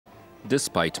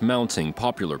Despite mounting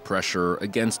popular pressure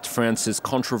against France's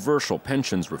controversial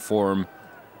pensions reform,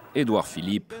 Édouard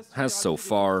Philippe has so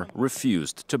far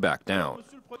refused to back down.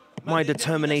 My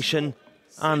determination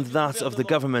and that of the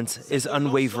government is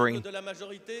unwavering.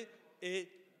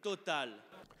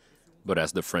 But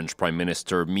as the French Prime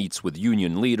Minister meets with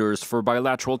union leaders for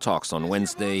bilateral talks on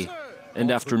Wednesday,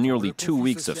 and after nearly 2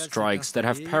 weeks of strikes that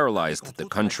have paralyzed the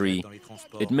country,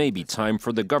 it may be time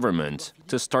for the government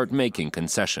to start making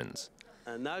concessions.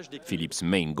 Philippe's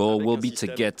main goal will be to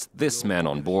get this man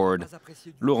on board,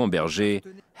 Laurent Berger,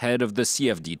 head of the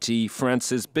CFDT,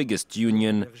 France's biggest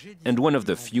union, and one of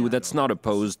the few that's not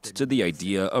opposed to the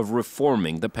idea of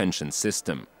reforming the pension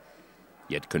system.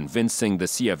 Yet convincing the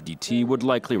CFDT would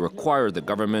likely require the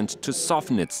government to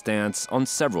soften its stance on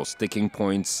several sticking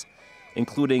points,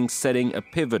 including setting a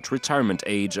pivot retirement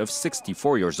age of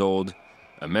 64 years old,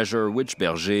 a measure which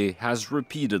Berger has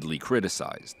repeatedly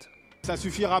criticized.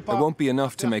 It won't be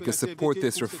enough to make us support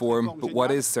this reform, but what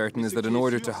is certain is that in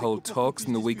order to hold talks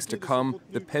in the weeks to come,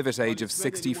 the pivot age of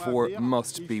 64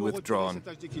 must be withdrawn.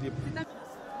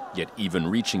 Yet even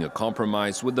reaching a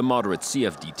compromise with the moderate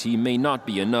CFDT may not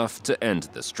be enough to end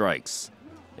the strikes.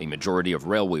 A majority of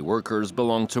railway workers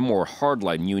belong to more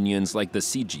hardline unions like the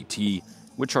CGT,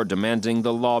 which are demanding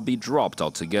the law be dropped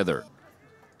altogether.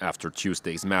 After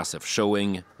Tuesday's massive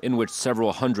showing, in which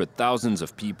several hundred thousands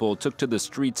of people took to the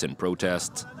streets in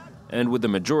protest, and with the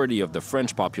majority of the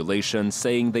French population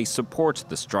saying they support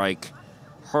the strike,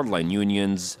 hardline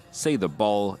unions say the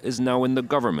ball is now in the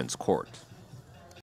government's court.